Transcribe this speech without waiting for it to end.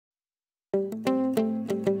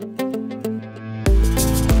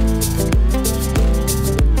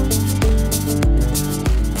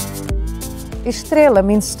Estrela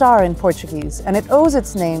means star in Portuguese, and it owes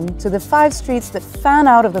its name to the 5 streets that fan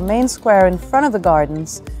out of the main square in front of the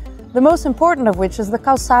gardens, the most important of which is the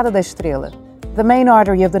Calçada da Estrela, the main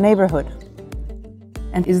artery of the neighbourhood,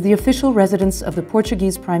 and is the official residence of the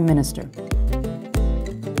Portuguese Prime Minister.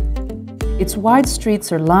 Its wide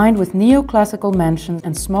streets are lined with neoclassical mansions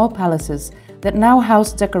and small palaces that now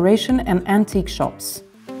house decoration and antique shops.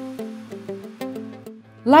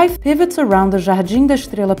 Life pivots around the Jardim da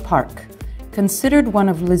Estrela park, considered one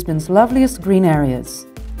of Lisbon's loveliest green areas.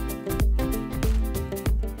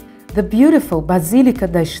 The beautiful Basilica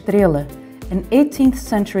da Estrela, an 18th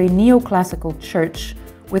century neoclassical church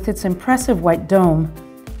with its impressive white dome,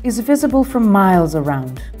 is visible from miles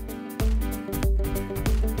around.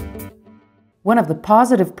 One of the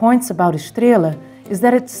positive points about Estrela is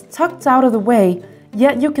that it's tucked out of the way,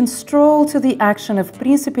 yet you can stroll to the action of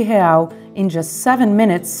Príncipe Real in just 7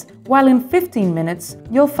 minutes, while in 15 minutes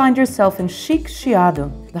you'll find yourself in chic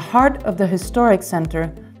Chiado, the heart of the historic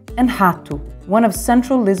center, and Rato, one of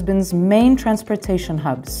central Lisbon's main transportation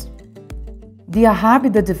hubs. The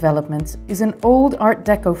Arrabida development is an old Art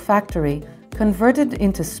Deco factory converted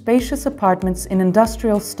into spacious apartments in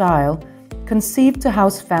industrial style, conceived to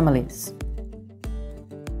house families.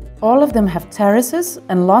 All of them have terraces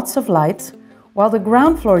and lots of light, while the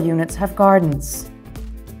ground floor units have gardens.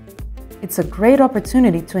 It's a great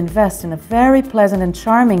opportunity to invest in a very pleasant and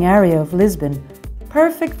charming area of Lisbon,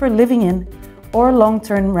 perfect for living in or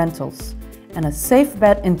long-term rentals, and a safe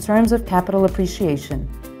bet in terms of capital appreciation.